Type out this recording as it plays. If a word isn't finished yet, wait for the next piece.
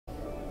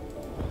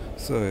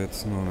So,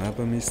 jetzt noch eine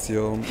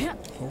Nebenmission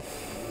auf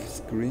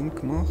Screen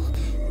gemacht.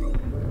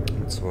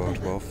 Und zwar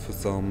Waffen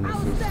sammeln,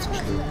 50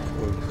 Stück,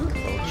 die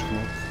ich falsch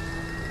gemacht.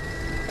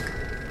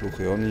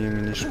 Brauche ich auch nie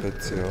meine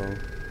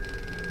Spezialfähigkeit.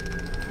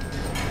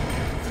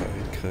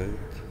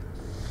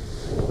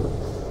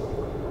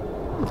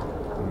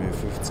 Mir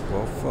 50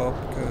 Waffen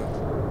abgeben.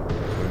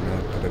 Können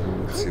wir die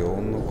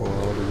Revolution noch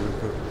anschauen.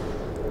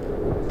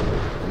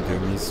 Und ich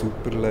habe meinen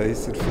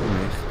Superlaser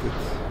vernichtet.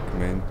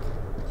 Gemeint,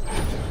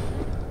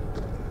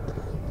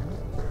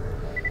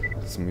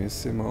 das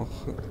müssen wir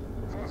machen.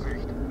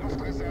 Vorsicht,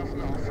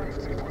 Luftreserven auf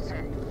 50%.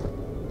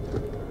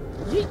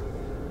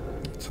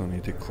 Jetzt habe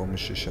ich die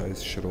komische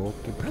scheiß Schrot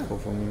bekommen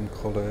von meinem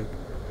Kollegen.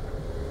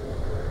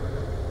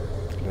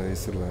 Der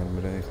Laser wäre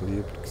mir eigentlich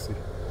lieber gewesen.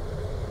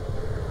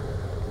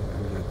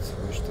 Und jetzt,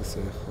 wo ist das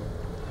Echo?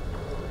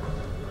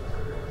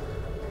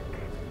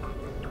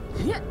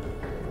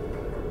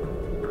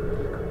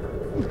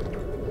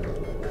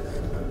 Das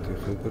kann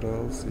natürlich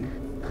überall sein.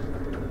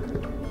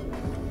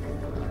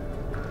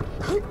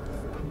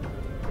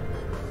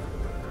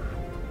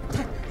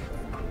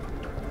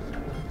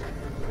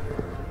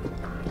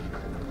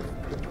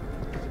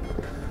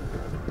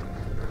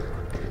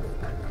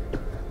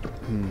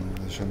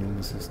 Das ist ja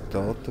nur so ein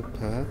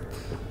Datapad.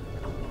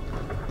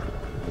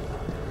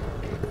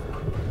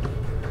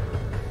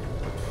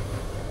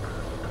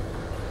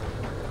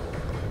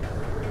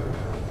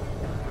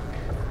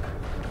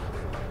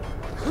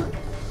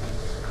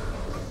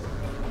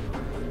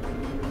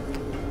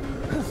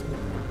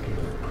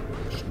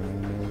 Schnell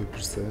mal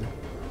übersehen.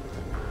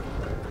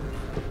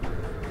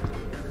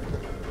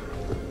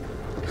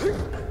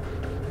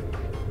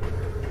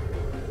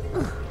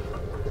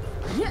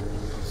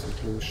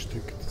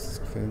 Lustig, das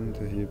zu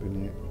finden. Hier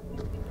bin ich.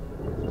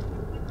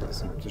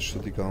 Also, ob das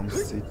schon die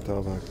ganze Zeit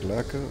da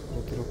gelegen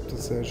oder ob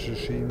das erst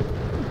erscheint.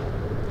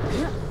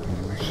 Ja,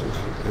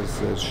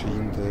 es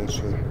erscheint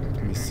erst, wenn du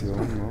die Mission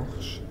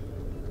machst.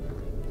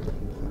 Dann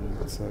kann ich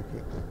nicht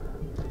sagen.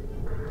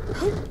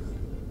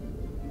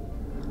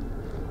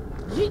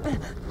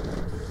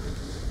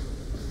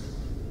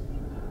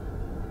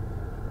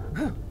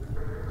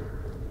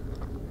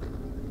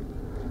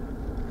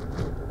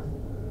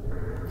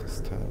 Das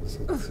Teil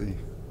sollte sein.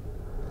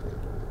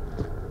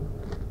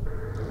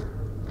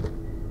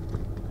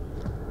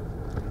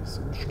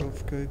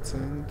 Sauerstoff geht zu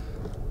Ende.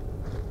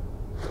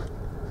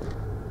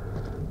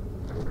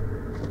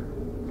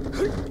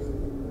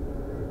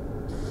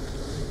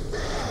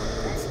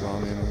 Jetzt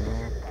war ich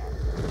noch.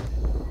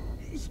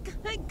 Ich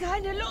krieg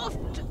keine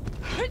Luft.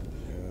 Ja,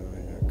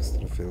 ich habe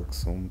extra viel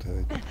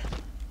Gesundheit.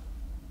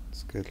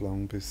 Es geht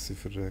lang, bis sie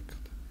verreckt.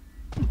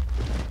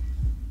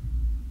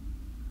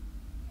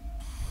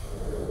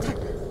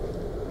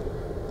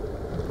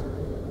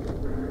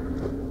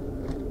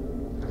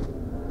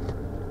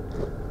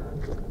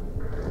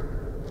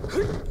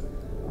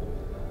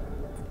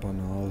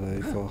 Banal,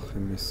 einfache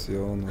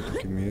Mission oder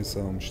die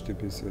mühsamste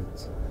bis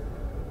jetzt.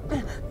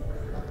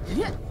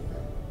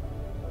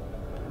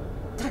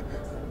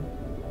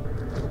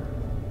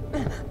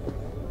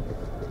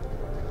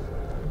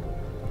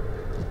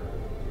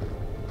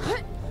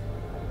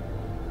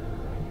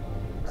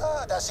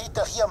 Ah, das sieht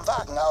doch hier im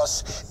Wagen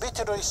aus.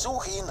 Bitte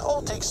durchsuche ihn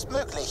hurtigst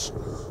möglich.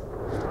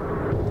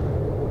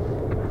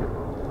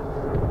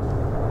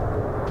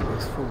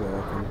 Was für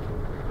Wagen?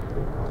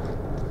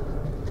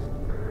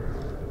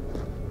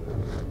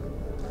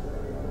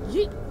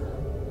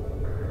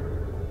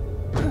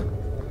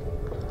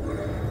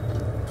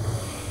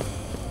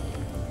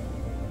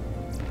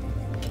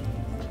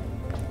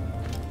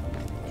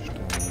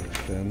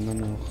 Sterne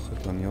machen,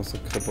 dann habe ich also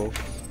keinen Bock.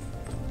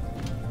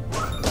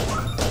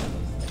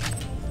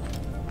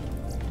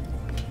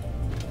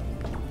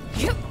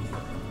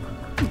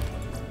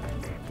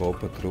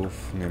 Oben drauf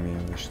nehme ich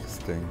an, ist das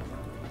Ding.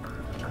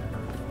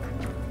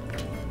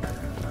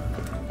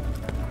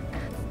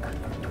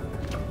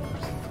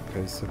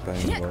 Das ist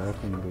beim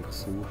Wagen, wo ich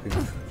suche.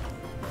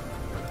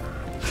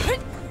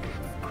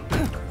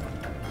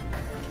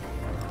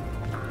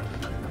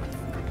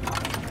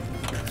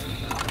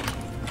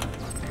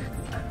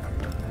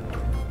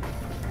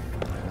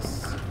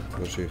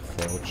 Wahrscheinlich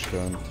falsch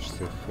stehen, das ist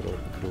sicher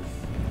oben drauf.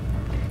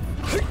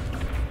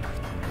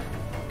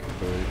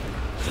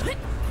 Gebäude.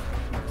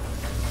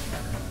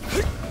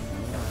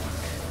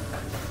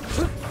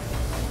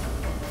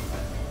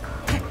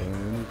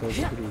 Da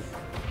nicht drauf.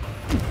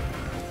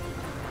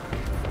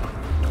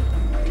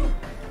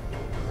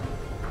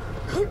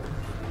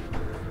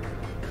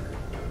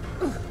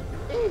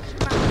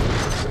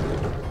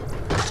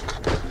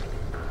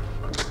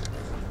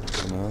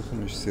 Danach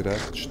ist sie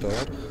recht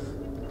stark.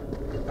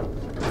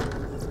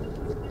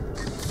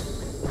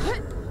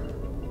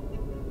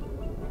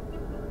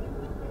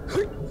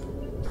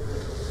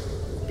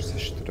 Sie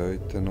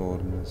streut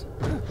enorm. Also.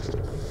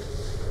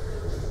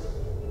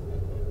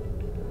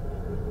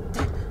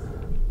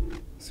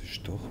 Es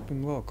ist doch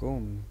beim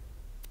Wagon.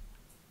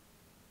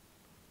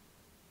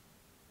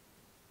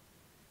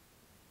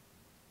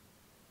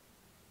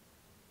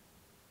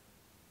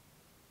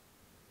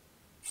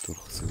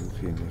 Durchsuche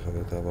ich nicht Ich kann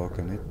den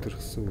Wagen nicht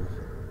durchsuchen.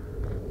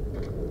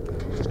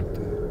 Der ist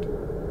dort.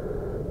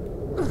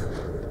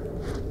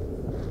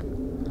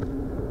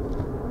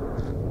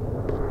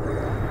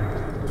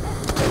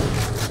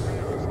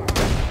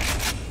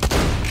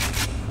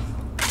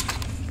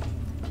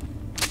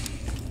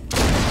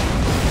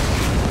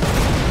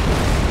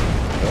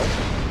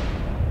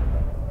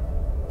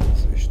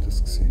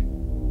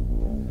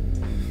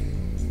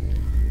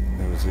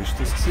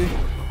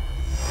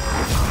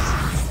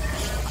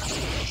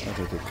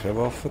 Keine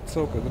Waffe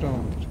gezogen, der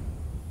andere.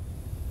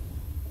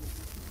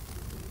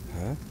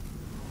 Hä?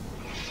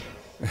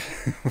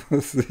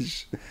 Was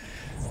ist?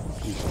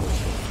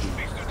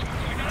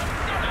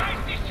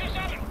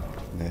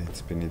 Nein,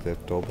 jetzt bin ich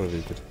dort oben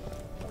wieder.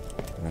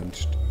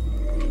 Ernsthaft.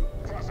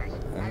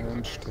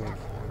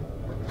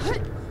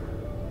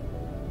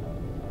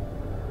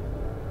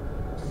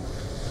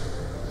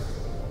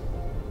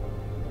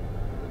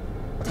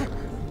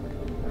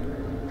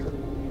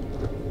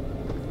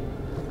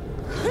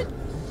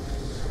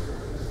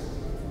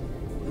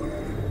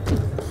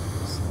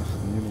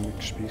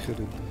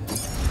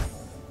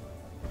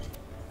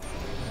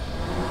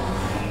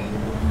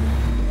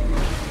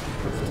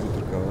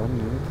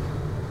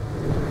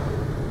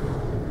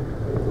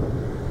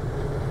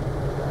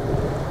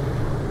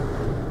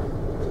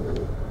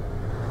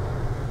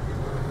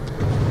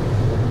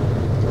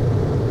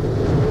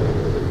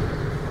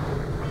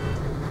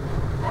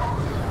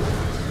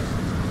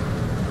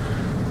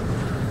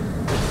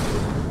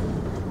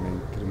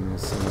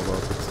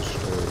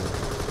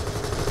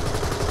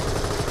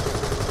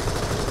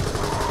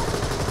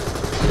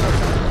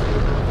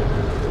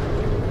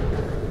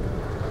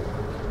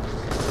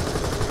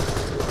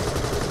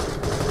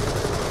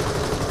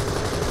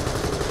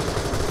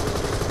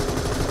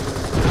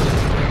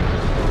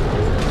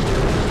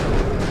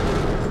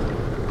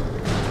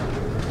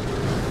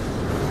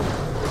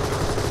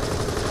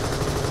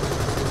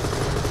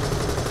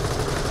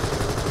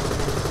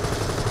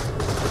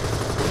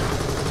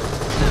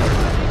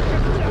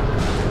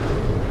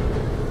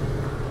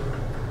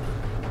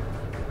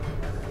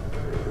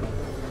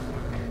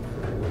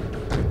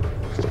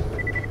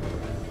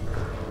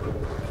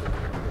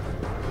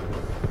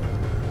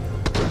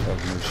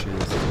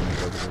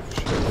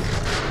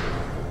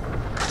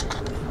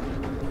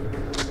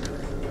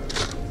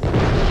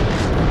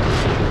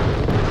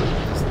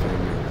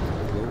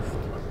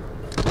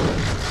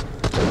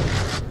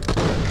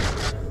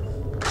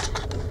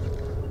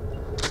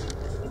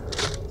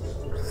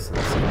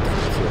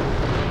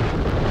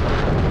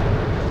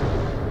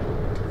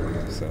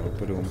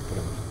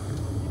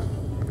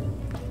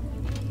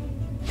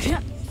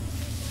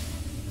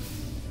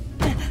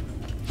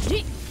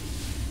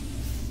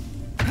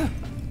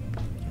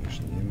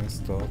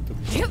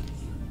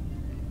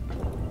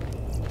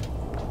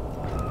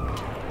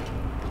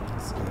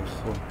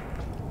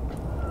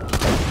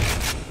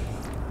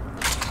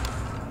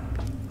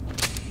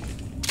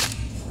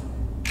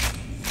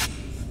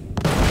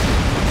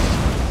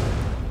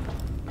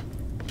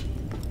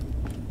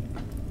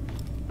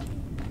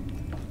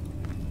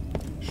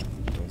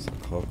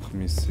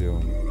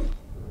 Mission.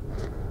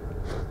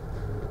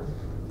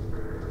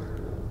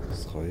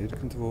 Das kann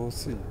irgendwo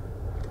sein.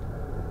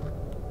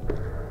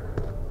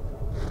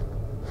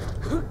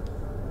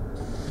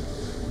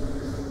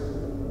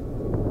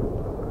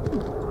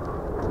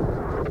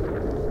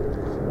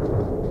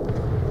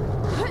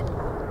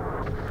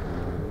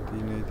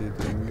 Die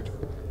Dinger.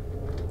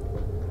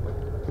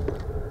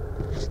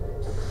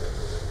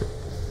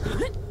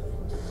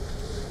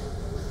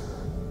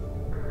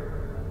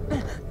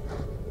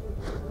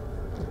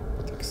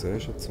 Die sehe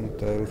schon zum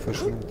Teil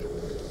fast nicht.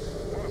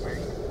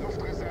 Vorsicht,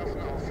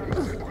 Luftreserven auf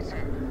 50%.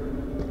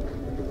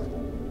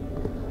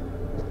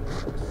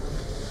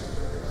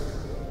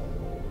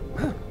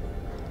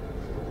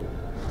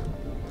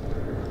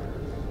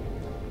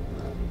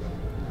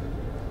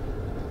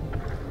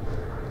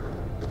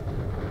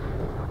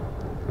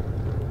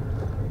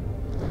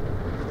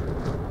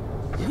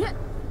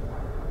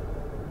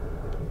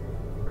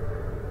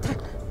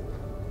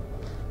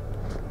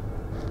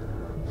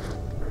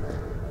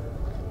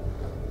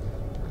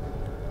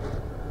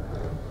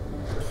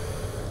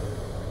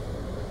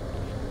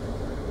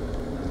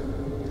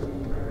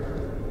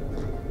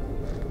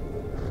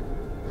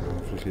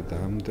 In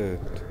dem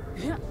dort.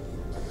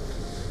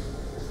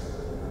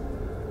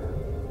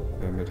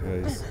 Wenn wir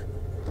heißen.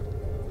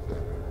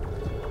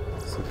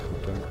 Sicher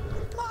dann.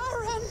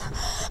 Maren,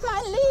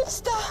 mein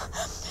Liebster!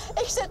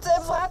 Ich sitze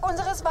im Wrack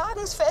unseres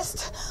Wagens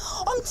fest,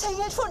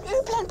 umzingelt von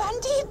üblen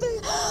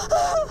Banditen.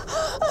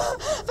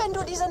 Wenn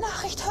du diese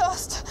Nachricht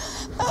hörst,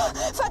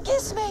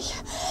 vergiss mich.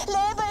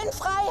 Lebe in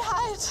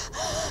Freiheit.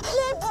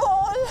 Leb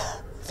wohl.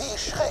 Wie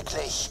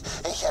schrecklich.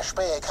 Ich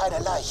erspähe keine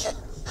Leiche.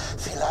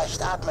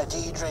 Vielleicht atmet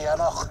Deidre ja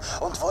noch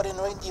und wurde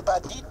nur in die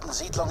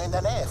Banditensiedlung in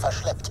der Nähe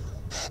verschleppt.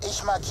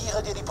 Ich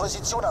markiere dir die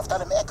Position auf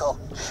deinem Echo.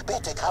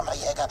 Bitte,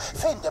 Kammerjäger,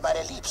 finde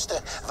meine Liebste.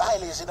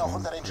 Weile sie noch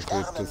unter den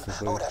Sternen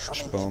oder schon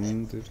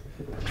spannender.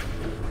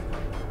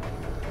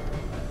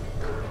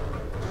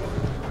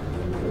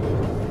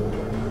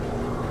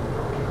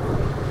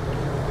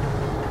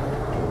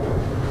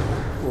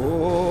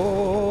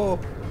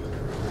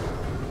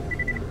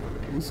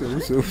 raus,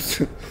 raus,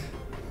 raus.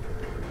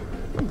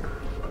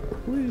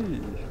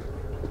 Hui.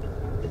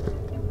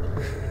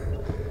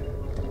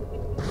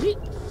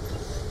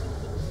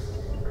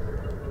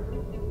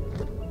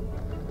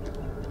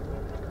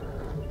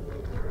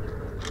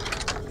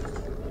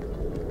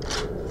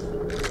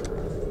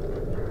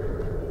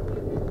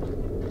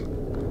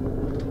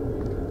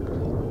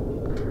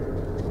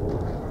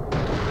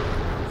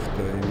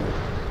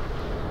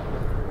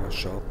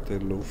 Der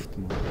Luft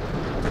macht.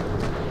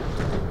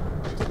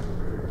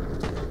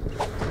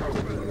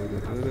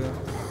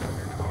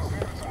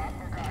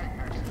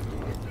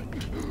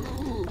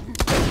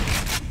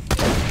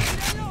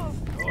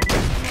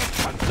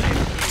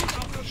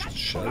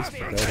 Scheiß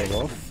bei dieser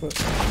Waffe ist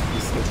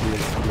die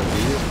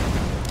explodiert.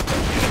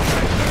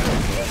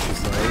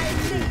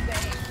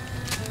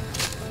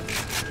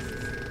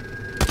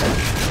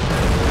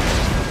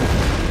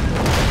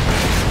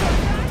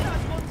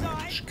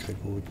 Das ist keine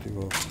gute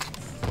Waffe.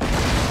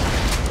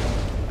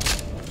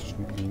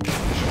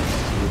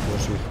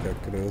 Wahrscheinlich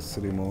gegen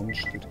grössere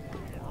Monster.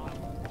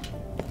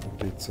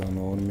 Da gibt es eine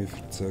enorme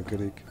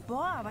Verzögerung.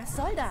 Boah, was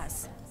soll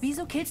das?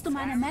 Wieso killst du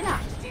meine Männer?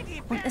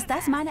 Und ist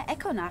das meine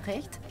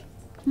Echo-Nachricht?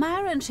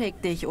 Myron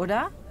schickt dich,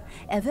 oder?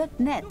 Er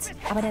wirkt nett,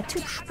 aber der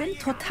Typ spinnt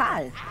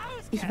total.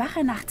 Ich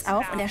wache nachts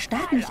auf und er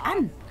starrt mich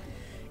an.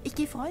 Ich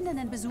gehe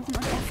Freundinnen besuchen und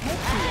er fällt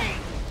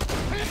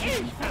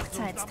mir. Am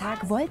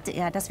Hochzeitstag wollte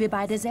er, dass wir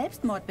beide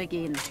Selbstmord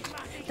begehen.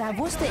 Da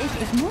wusste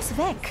ich muss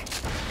weg.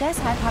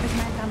 Deshalb habe ich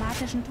meinen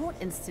dramatischen Tod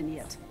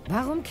inszeniert.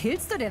 Warum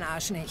killst du den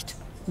Arsch nicht?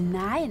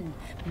 Nein,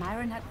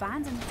 Myron hat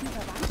wahnsinnig viel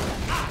Verwandte.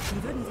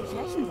 Die würden sich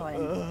rächen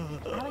wollen.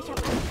 Aber ich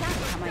habe einen Plan,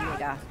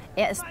 Kammerjäger.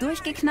 Er ist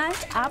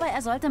durchgeknallt, aber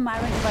er sollte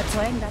Myron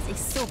überzeugen, dass ich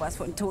sowas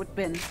von tot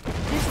bin.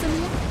 Hilfst du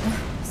mir?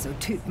 So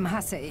Typen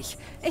hasse ich.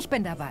 Ich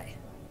bin dabei.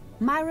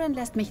 Myron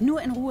lässt mich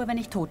nur in Ruhe, wenn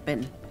ich tot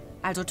bin.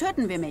 Also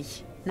töten wir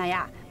mich.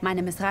 Naja,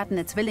 meine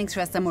missratene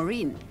Zwillingsschwester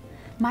Maureen.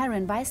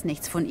 Myron weiß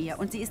nichts von ihr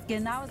und sie ist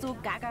genauso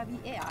gaga wie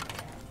er.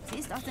 Sie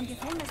ist aus dem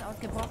Gefängnis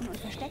ausgebrochen und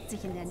versteckt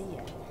sich in der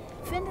Nähe.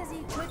 Finde sie,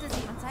 töte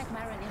sie und zeig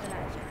Myron ihre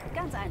Leiche.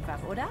 Ganz einfach,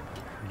 oder?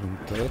 Und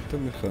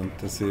töten, wir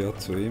könnten sie ja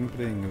zu ihm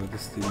bringen, weil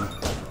das die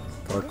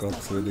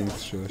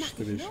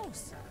Gaga-Zwillingsschwester ist.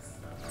 Los.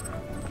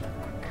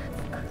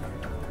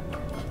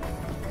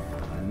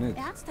 Nicht?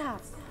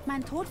 Ernsthaft?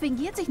 Mein Tod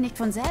fingiert sich nicht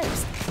von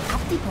selbst.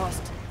 Ab die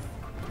Post.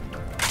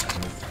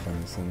 Das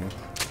kann ich so nicht.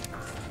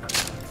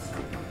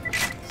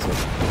 So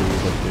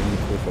coole Dinge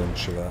von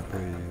Schwäche,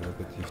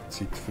 aber die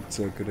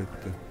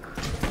zeitverzögerte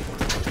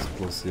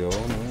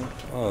Explosionen.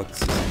 Ah,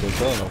 jetzt ist es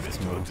da auf das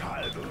Mal.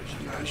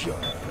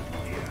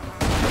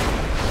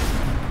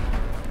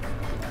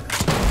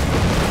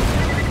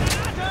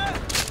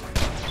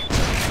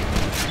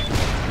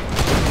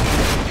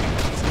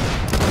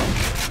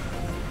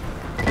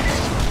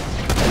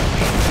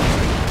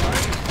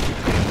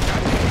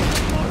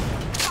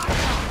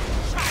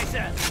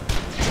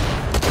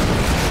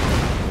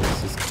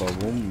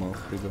 Warum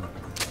mache ich das?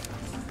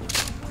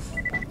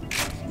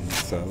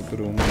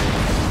 Selber um.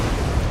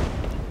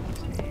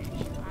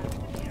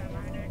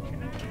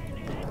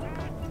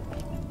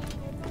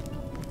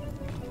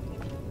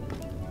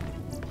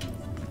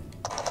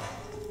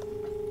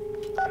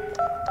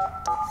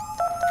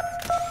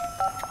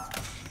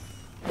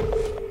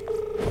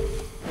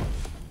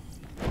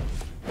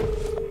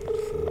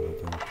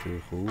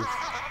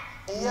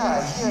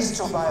 Ja, hier ist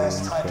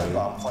Tobias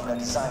Treitelbaum von der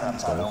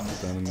Designabteilung.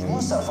 Die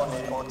Muster von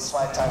den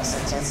O2-Tanks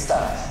sind jetzt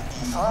da.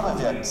 Die Farbe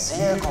wirkt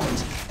sehr gut.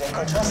 Der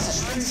Kontrast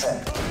ist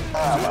spitze.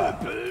 Aber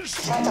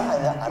ich hatte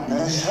eine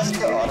andere Schrift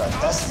geordert.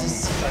 Das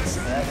liest sich jetzt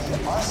mehr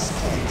wie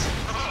Ostkind.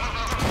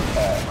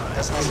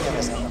 Das müsst ihr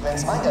wissen. Wenn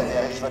es meiner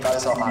wäre, ich würde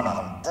alles nochmal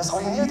machen. Das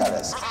ruiniert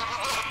alles.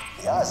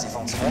 Ja, sie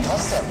funktioniert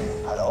trotzdem.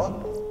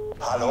 Hallo?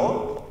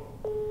 Hallo?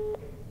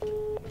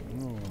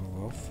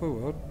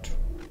 Waffe, warte.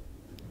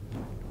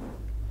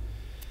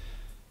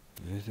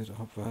 Wieder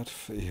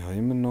abwerfen. Ich habe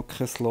immer noch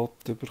keinen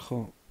Slot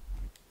bekommen.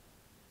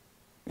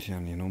 Ich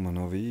habe nur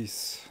noch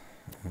weiß.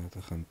 Ja, da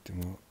könnte ich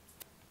mal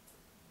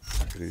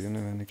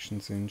grüne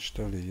wenigstens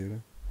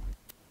installieren.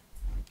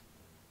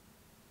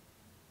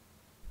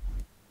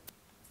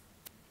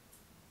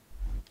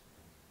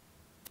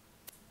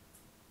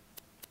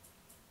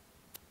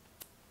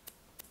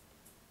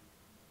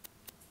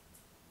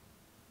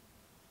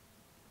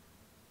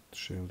 Das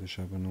Schild ist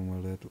eben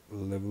nur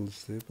Level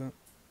 7.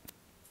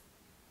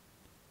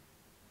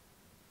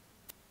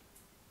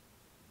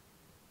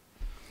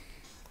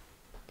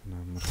 Dann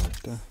haben wir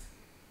halt den.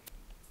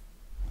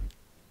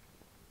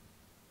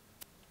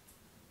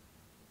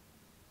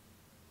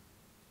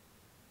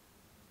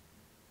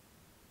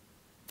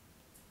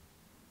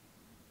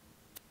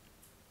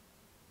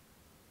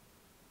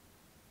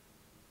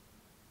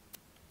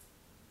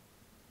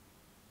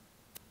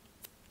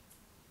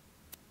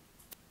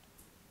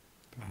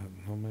 Der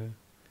hat noch mehr.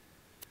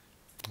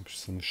 Das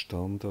ist so ein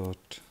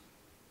Standard.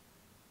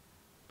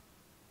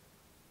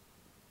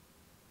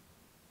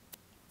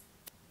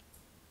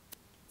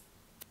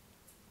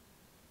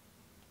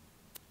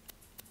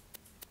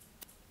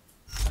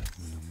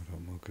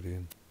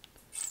 Grün.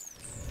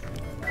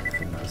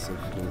 Das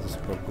sicher wieder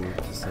ein paar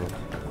gute Sachen.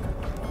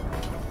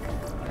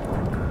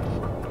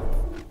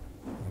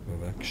 Aber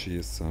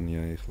wegschießen habe ich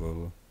eigentlich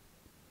wollen.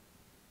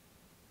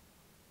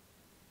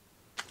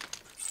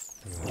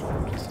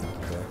 Warum das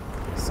wieder weg,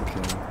 das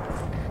Kind?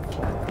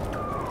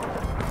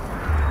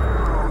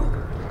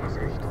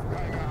 Vorsicht,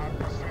 keine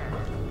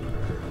Atmosphäre.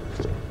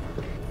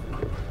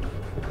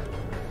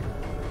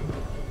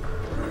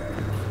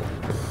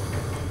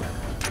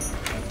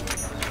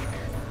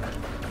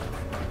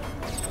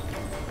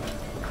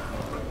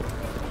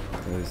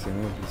 Da ist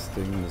immer das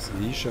Ding muss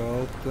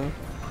einschalten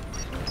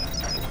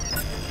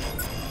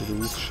oder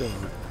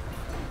ausschalten.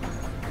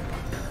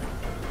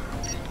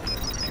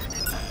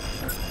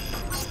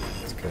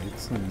 Jetzt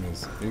geht's nicht mehr.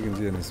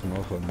 Irgendwie muss man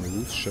auch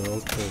ausschalten,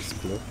 als es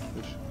gelaufen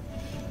ist.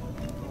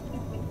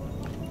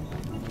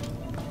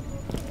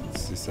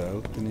 Das sind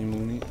seltene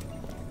Muni.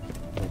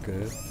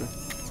 Raketen.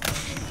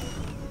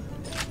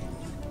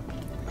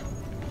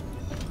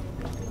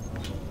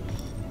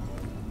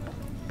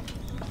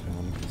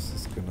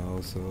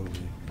 Genau so,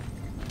 wie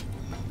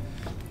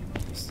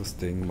was das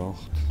Ding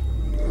macht.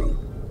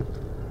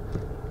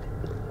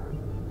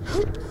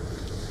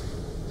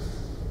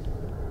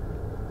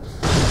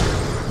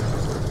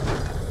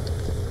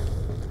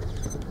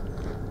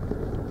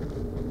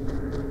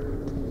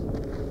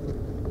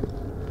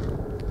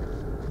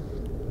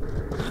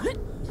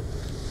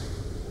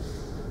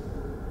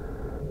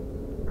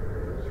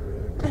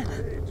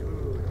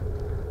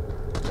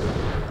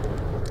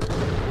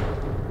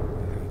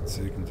 Jetzt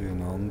irgendwie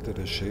ein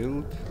anderer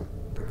Schild.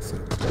 Da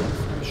sieht man aus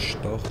wie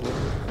Stacheln.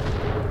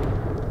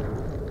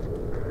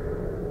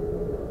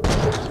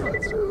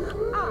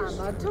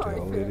 Armer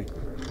Teufel.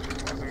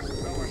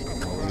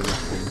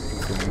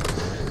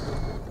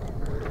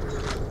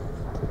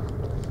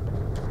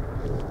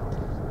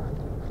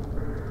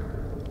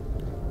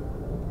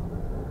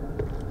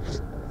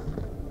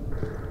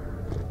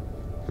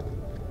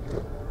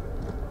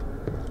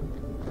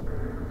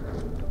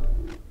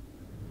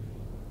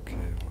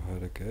 Okay,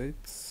 woher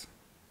geht's?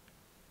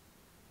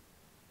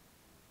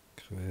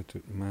 Quer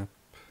durch die Map.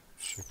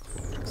 Ist schon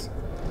klar gewesen.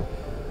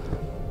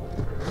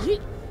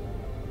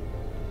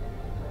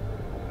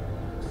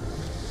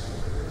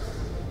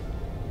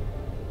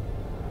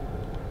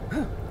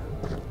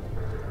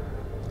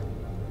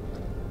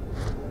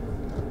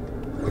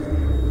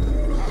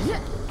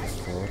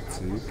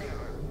 Fahrzeug.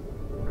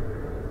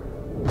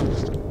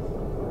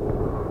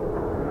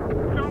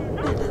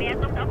 Wer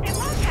sucht auf dem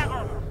Mond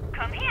herum?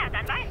 Komm her,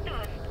 dann weißt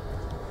du's.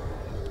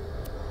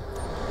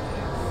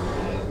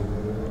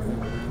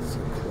 So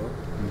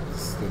klappt. Und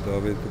dass dann da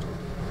wieder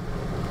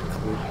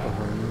Klippe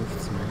hängen auf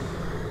das Mond.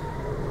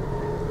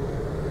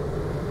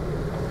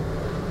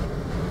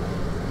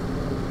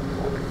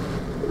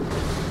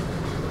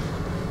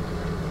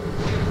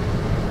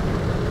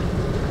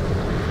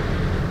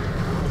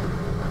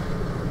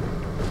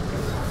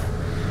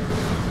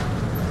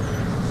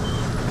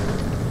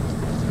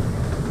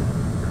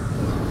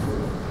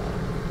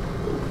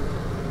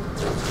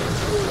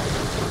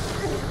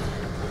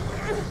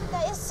 Da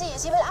ist sie.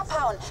 Sie will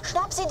abhauen.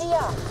 Schnapp sie dir.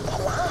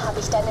 Klar habe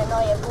ich deine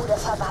neue Bude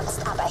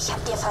verwanzt, aber ich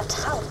habe dir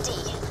vertraut,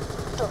 die.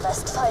 Du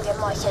wirst voll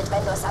gemeuchelt,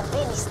 wenn du es am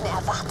wenigsten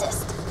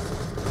erwartest.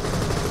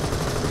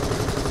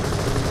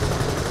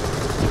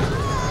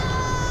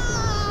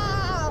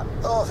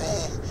 Oh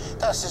weh,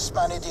 das ist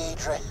meine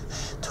Deidre.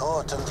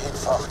 Tot und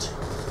hinfort.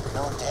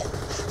 Nun denn,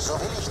 so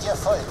will ich dir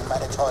folgen,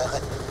 meine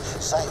Teure.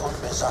 Sei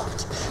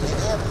unbesorgt. Wir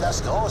werden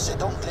das große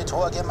dunkle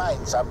Tor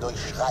gemeinsam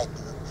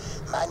durchschreiten.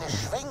 Meine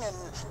Schwingen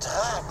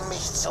tragen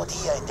mich zu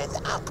dir in den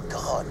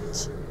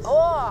Abgrund.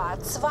 Boah,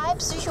 2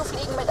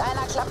 Psychofliegen mit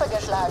einer Klappe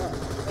geschlagen.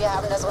 Wir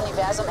haben das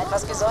Universum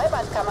etwas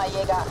gesäubert,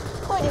 Kammerjäger.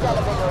 Hol dir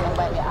deine Belohnung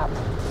bei mir ab.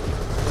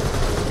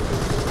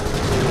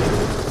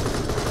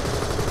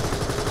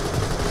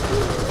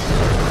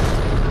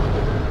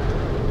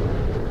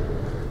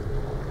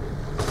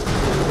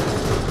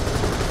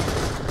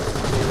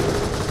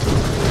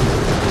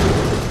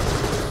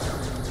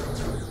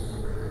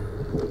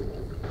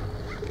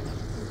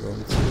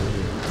 Ganz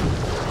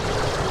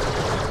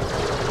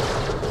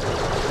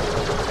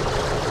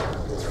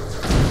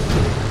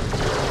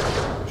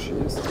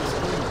schießt das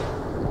Ding.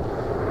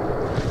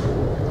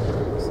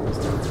 Was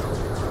ist das?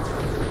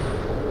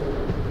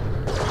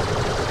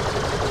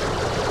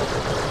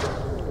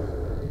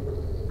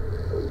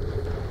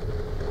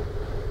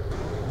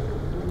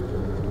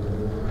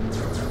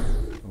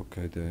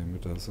 Okay, da haben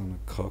wir da so eine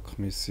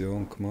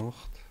Kackmission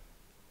gemacht.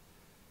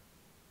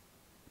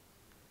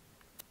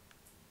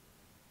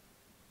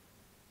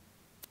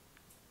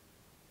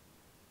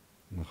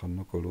 Man kann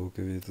noch schauen,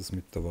 wie das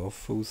mit der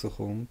Waffe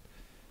rauskommt.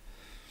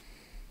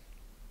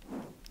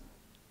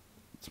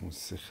 Jetzt muss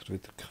ich sicher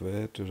wieder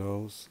quer durch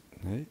alles.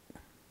 Nein.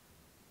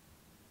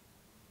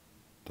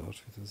 Darf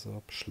ich das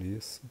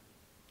abschließen?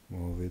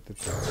 Mal wieder.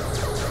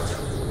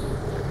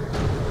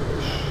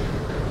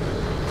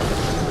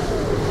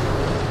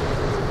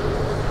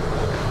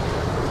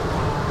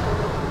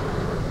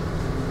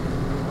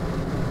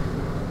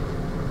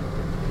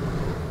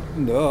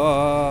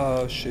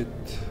 Ah, shit.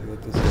 Ja,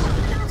 das ist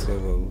nicht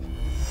so wohl.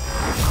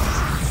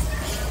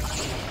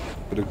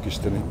 Brücke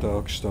ist dann nicht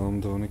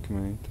angestanden, ohne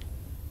gemeint.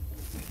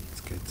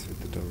 Jetzt geht es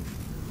wieder da.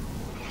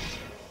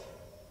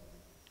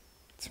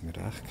 Jetzt sind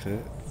wir echt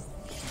kein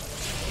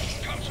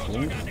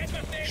Punkt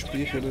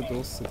gespeichert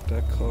draussen,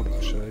 der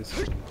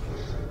Kack-Scheiße.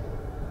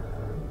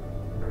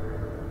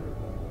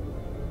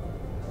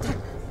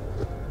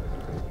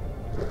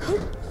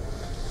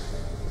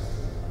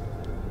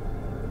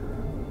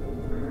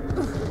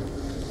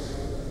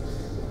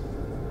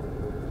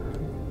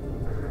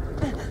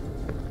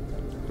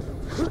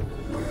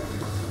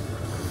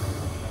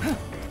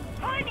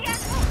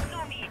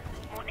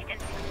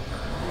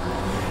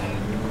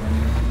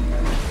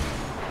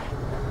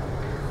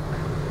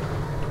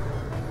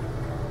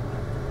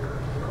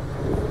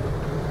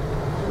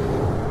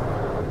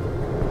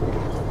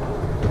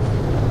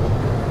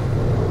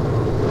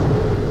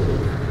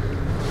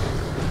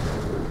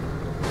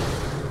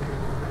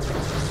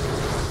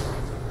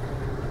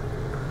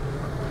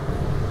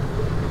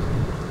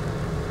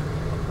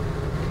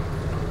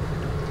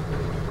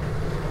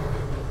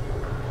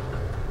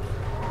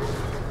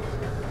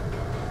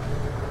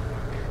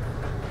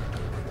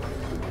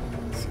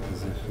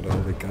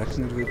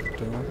 Gegner wieder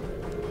da.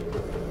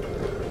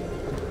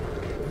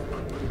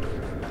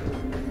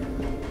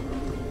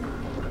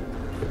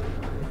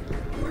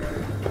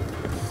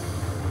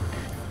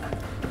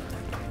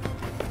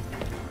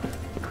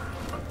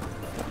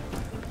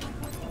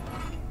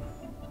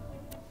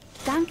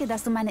 Danke,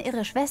 dass du meine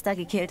irre Schwester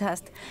gekillt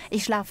hast.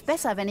 Ich schlaf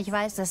besser, wenn ich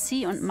weiß, dass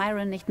sie und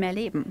Myron nicht mehr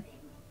leben.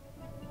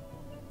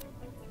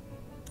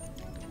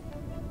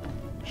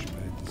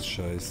 Spätes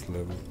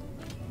Scheißlevel.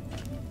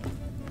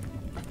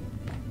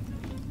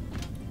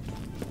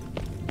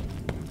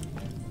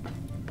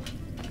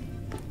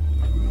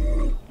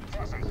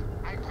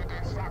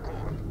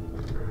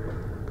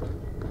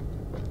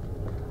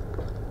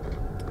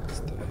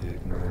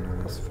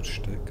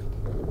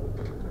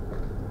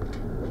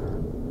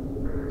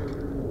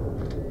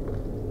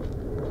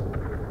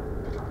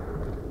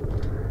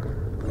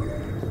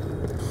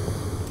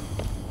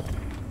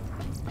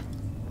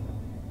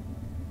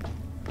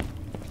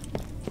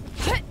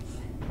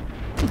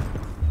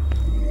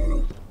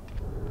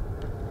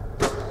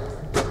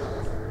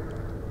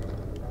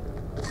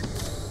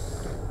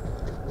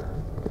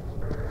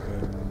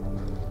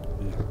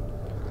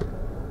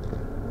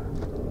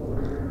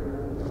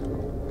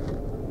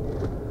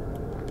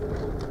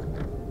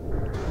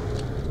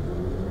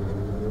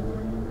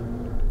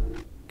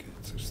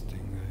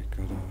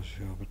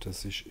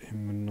 Das ist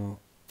immer noch.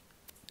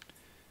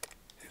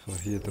 Ich kann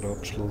hier den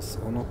Abschluss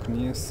auch noch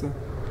genießen.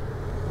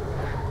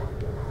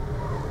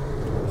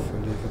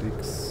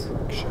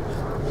 Waffenlieferungsgeschichte.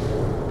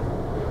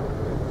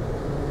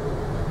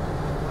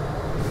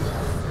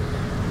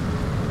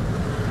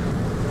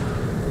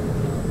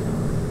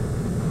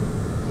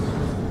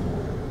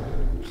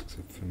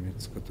 Sieht für mich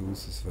jetzt gerade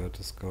aus, als wäre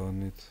das gar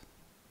nicht.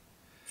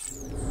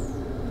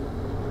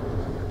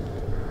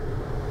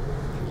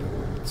 Die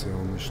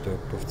Revolution ist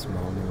dort auf das Mal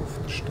noch auf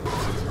der Stadt.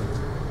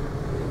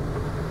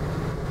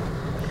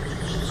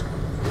 Ich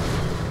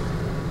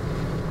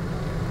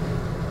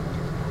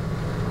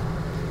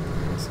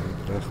weiß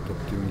nicht recht, ob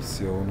die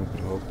Mission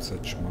überhaupt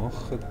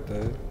machen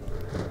sollten.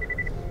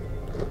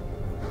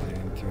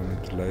 Die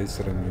mit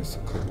Lasern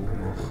müssen kaputt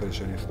machen,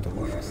 ist eigentlich doof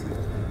gewesen.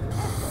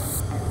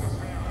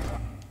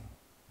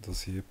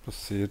 Was hier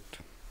passiert.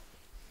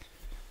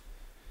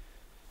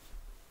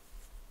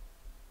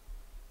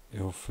 Ich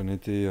hoffe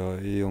nicht, ich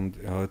habe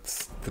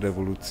jetzt die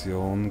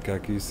Revolution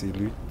gegen unsere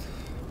Leute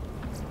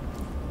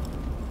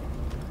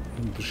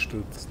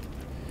unterstützt.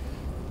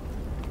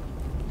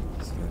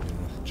 Das wäre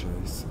echt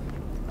scheiße.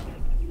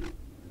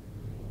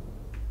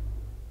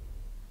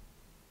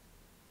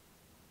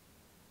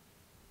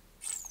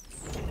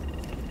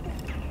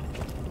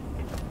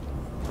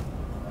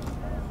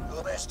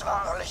 Du bist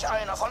wahrlich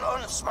einer von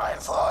uns, mein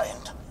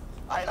Freund.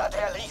 Einer,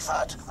 der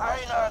liefert,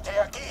 einer,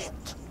 der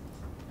gibt.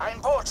 Ein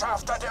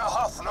Botschafter der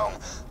Hoffnung,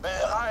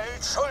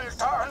 bereit,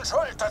 Schulter an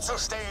Schulter zu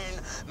stehen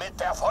mit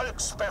der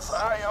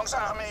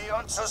Volksbefreiungsarmee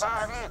und zu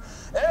sagen,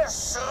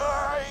 es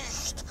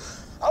reicht.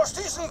 Aus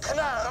diesen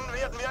Knarren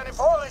werden wir eine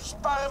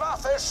furchtbare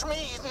Waffe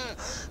schmieden,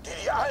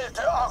 die die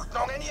alte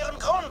Ordnung in ihren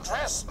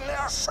Grundfesten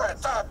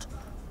erschüttert.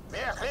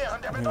 Wir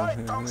erklären der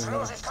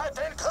Bedeutungslosigkeit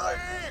den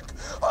Krieg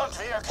und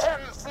wir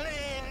kämpfen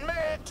ihn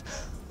mit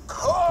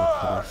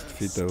Kunst.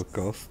 Fidel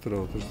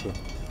Castro oder so.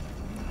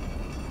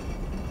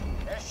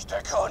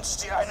 Echte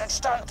Kunst, die einen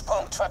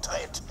Standpunkt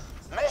vertritt.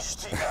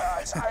 Mächtiger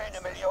als 1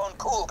 Million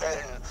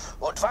Kugeln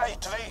und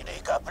weit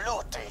weniger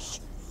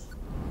blutig.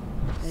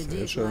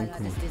 Diesmal hat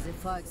es diese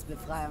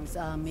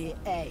Volksbefreiungsarmee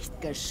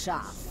echt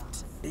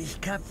geschafft. Ich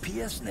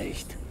kapier's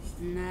nicht.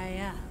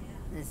 Naja,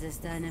 es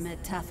ist eine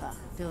Metapher.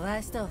 Du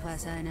weißt doch,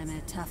 was eine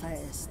Metapher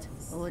ist,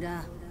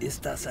 oder?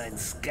 Ist das ein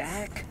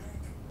Skag?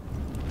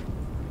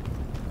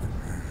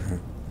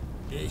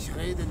 Ich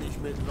rede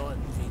nicht mit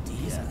Leuten wie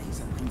dir. Dieser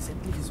Laser bringt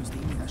sämtliche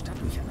Systeme in der Stadt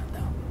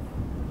durcheinander.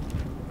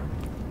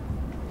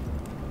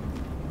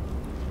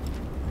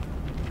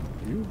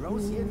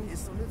 Rosien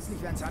ist so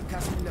nützlich wie ein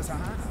Sandkasten in der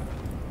Sahara.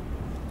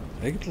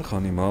 Eigentlich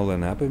hatte ich mal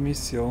eine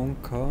Nebenmission,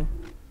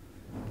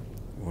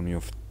 wo ich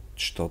auf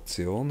die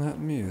Station hätte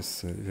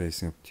müssen. Ich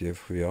weiss nicht, ob die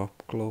einfach wie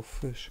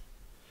abgelaufen ist.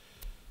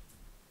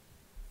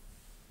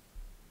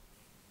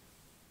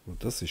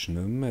 Und das ist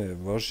nicht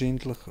mehr.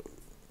 Wahrscheinlich,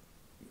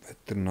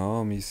 wenn du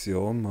eine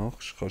Mission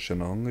machst, kannst du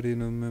eine andere nicht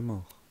mehr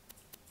machen.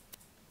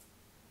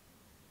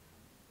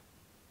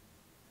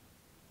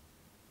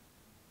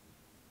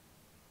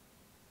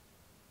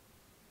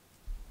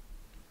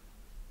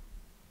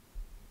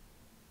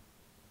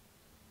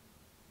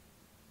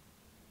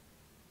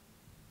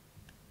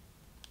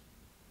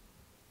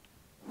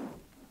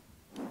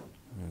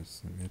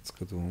 Das nimmt mich jetzt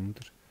gerade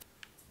unter.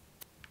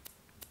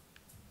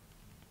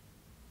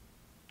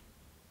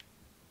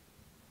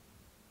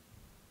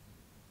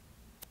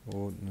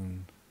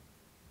 Ordnen.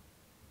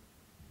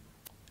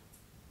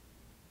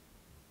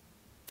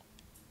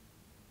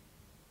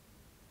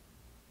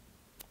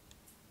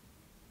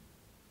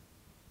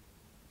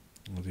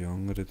 Und die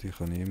anderen, die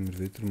kann ich immer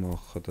wieder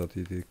machen, da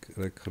die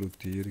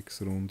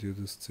Rekrutierungsrunde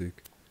und das Zeug.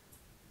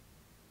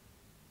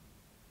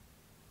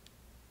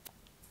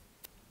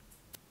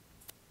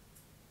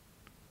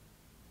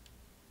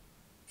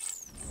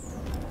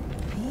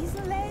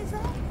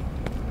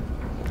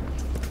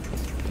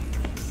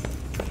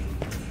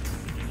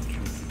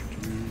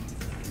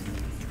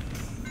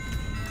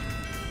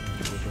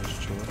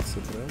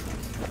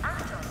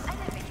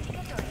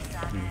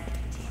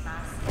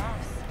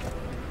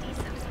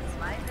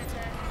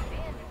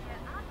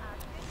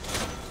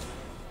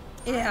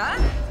 Ja,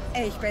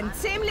 ich bin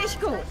ziemlich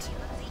gut.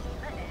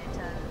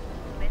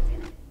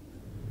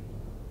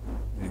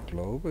 Ich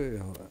glaube, ich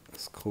habe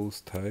ein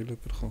cooles Teil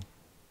bekommen.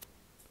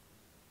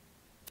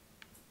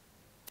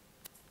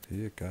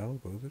 Hier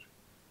gelb, oder?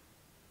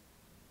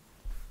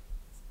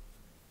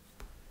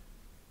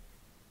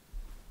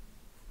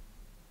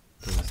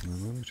 Das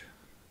nehmen wir.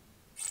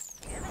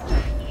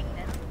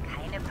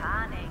 Keine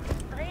Panik.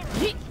 Drehen Sie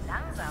sich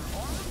langsam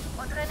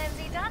um und rennen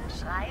Sie dann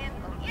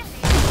schreiend um Ihr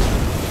Leben.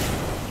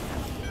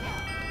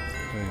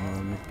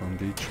 Einmal mit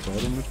Bandit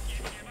sparen wir.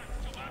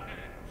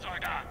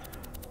 Soldat!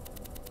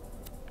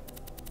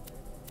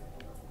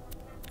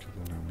 Okay,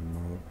 dann haben wir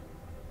mal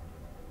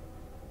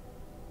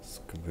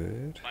das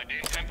Gewehr. Bei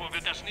dem Tempo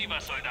wird das nie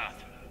was,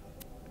 Soldat.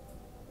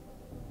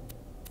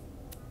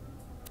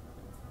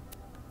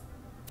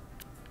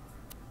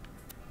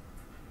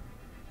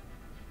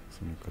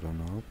 So eine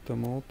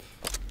Granatenmod.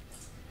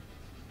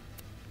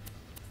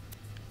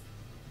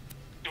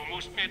 Du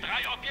musst mir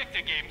 3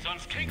 Objekte geben,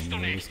 sonst kriegst du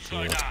nichts,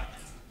 Soldat.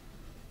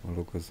 Mal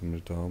schauen, was er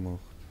da macht.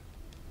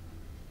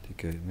 Die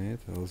geht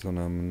nicht, also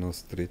nehmen wir noch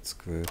das drittes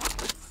Gewehr.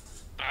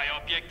 3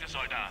 Objekte,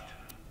 Soldat.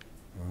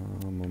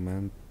 Ah,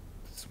 Moment,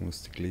 das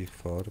muss die gleiche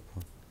Farbe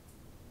haben.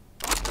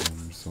 Dann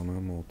haben wir so eine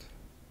Mod.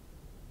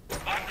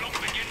 Wandlung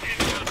beginnt in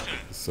Kürze.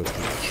 Das sollte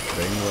eine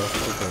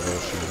Sprengwaffe da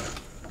wahrscheinlich.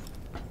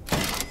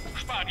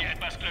 Spar dir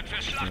etwas Glück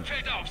fürs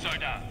Schlachtfeld auf,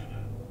 Soldat.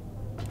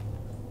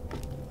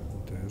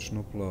 Der ist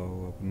noch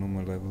blau, aber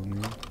nur Level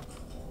 9.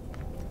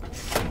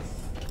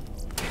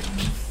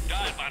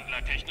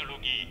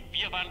 Stahlwandler-Technologie.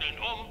 Wir wandeln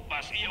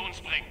was ihr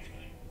uns bringt.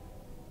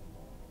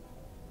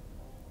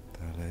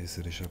 Der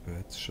Laser ist aber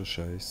jetzt schon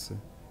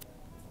scheiße.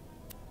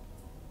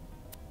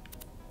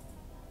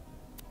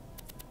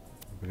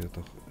 Aber ich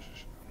hatte doch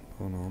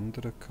noch einen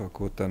anderen gehabt.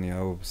 Gut, den habe ich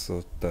auch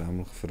so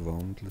dämlich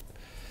verwandelt.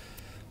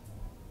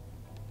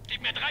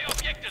 Gib mir 3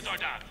 Objekte,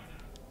 Soldat.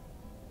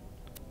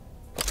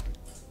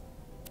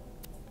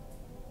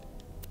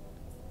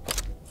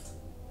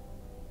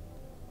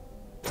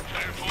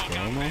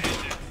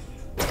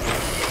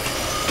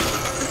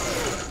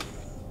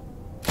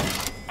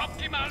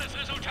 Optimales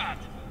Resultat.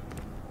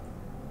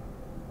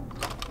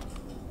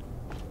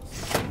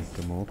 Mit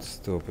dem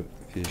Mods da, aber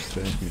wie ist es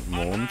eigentlich mit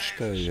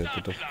Mondstein? Hat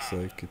er doch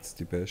gesagt, gibt es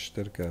die besten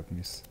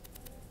Ergebnisse.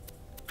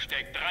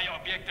 Steck 3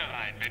 Objekte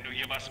rein, wenn du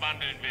hier was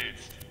wandeln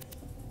willst.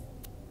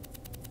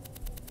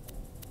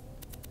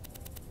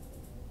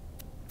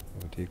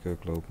 Aber die gehen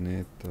glaube ich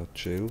nicht. Da die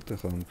Schilde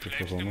könnten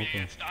doch auch noch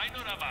gehen. Jetzt ein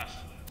oder was?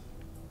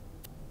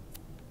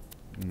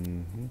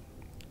 Mhm.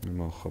 Wir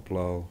machen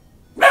blau.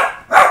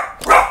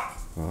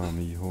 Ah,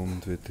 mein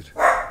Hund wieder.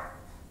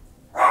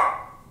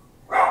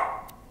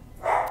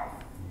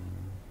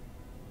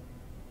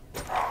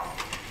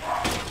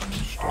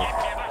 Stopp.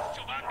 Was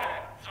zu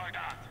wandeln,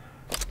 Soldat.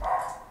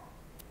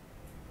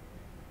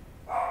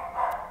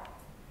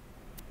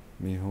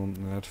 Mein Hund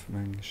nervt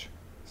manchmal.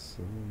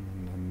 So,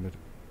 dann nehmen wir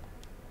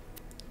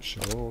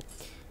Schrot.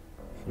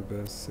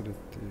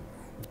 Verbesserte.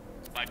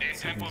 Bei dem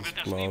Tempo Das wird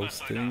das nie was, blaues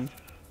Ding.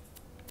 Soldat.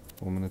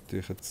 Wo wir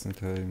natürlich jetzt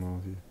nicht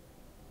haben. Hier.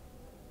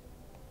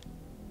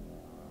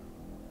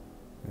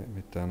 Ja,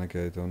 mit denen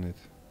geht auch nicht.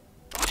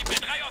 Gib mir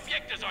 3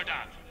 Objekte,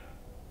 Soldat.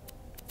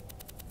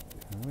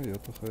 Ja,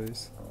 doch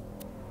eins.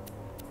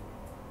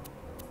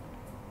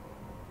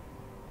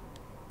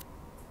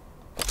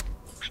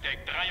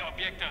 Steck 3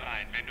 Objekte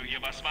rein, wenn du hier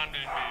was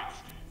wandeln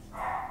willst.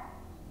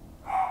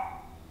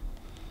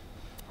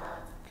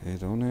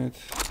 Geht auch nicht.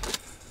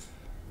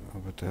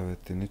 Aber der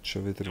wird nicht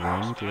schon wieder Du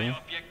musst 3 wandeln.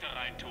 Objekte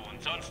reintun,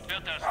 sonst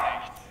wird das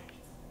nichts.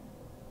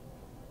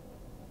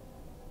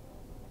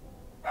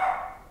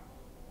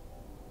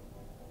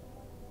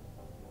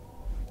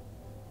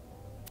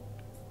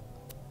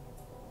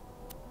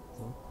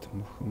 Was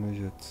machen wir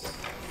jetzt?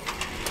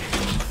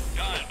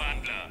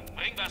 Stahlwandler,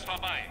 bring was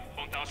vorbei.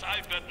 Und aus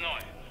alt wird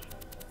neu.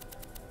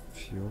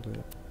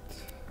 Violett.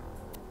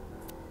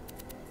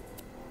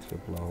 Eine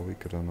blaue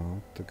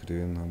Granate,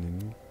 grün habe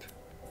ich nicht.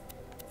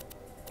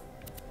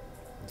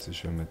 Was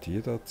ist, wenn man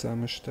die da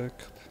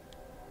zusammensteckt?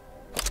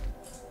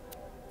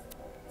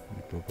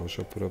 Ich glaube auch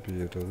schon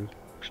probieren, oder?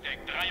 Steck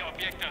 3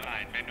 Objekte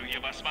rein, wenn du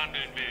hier was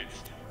wandeln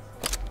willst.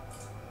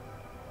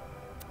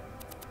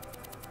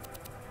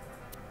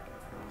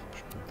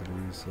 Kannst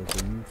du 3 so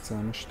Dinge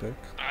zusammenstecken?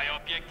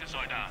 3 Objekte,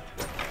 Soldat.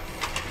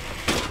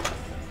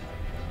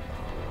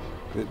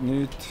 Wird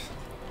nichts.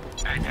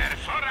 Ein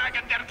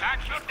hervorragender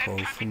Tag für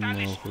den Kaufen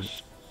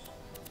Kapitalismus.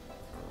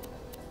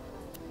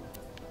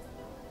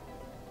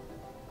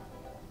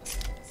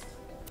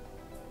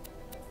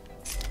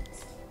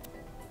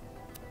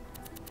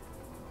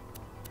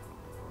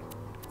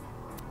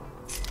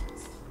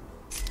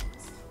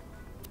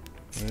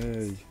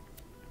 Hey.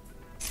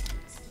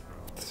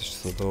 Das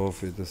ist so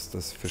doof, wie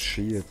das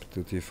verschiebt.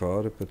 Und die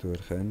Farbe, du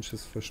erkennst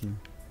es fast nicht.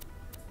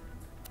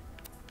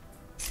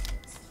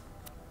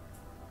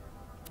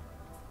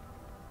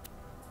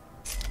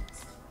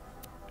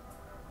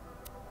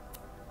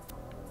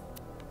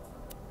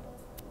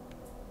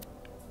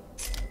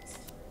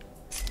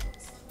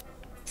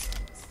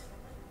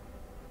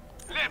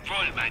 Leb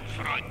wohl, mein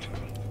Freund.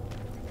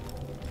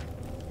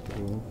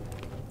 So.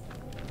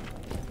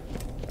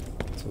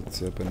 Jetzt wird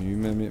sie eben nicht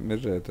mehr mit mir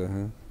reden,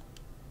 hä?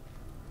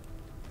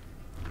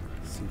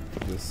 Seit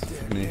ich das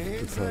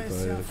vernichtet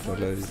habe,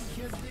 allein.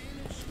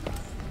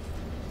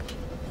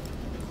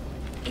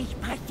 Ich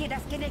brech dir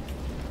das Genick.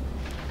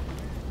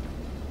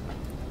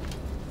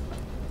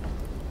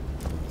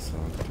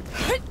 Großartig.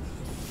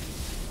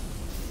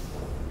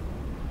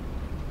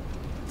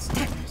 Jetzt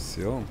eine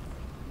Mission.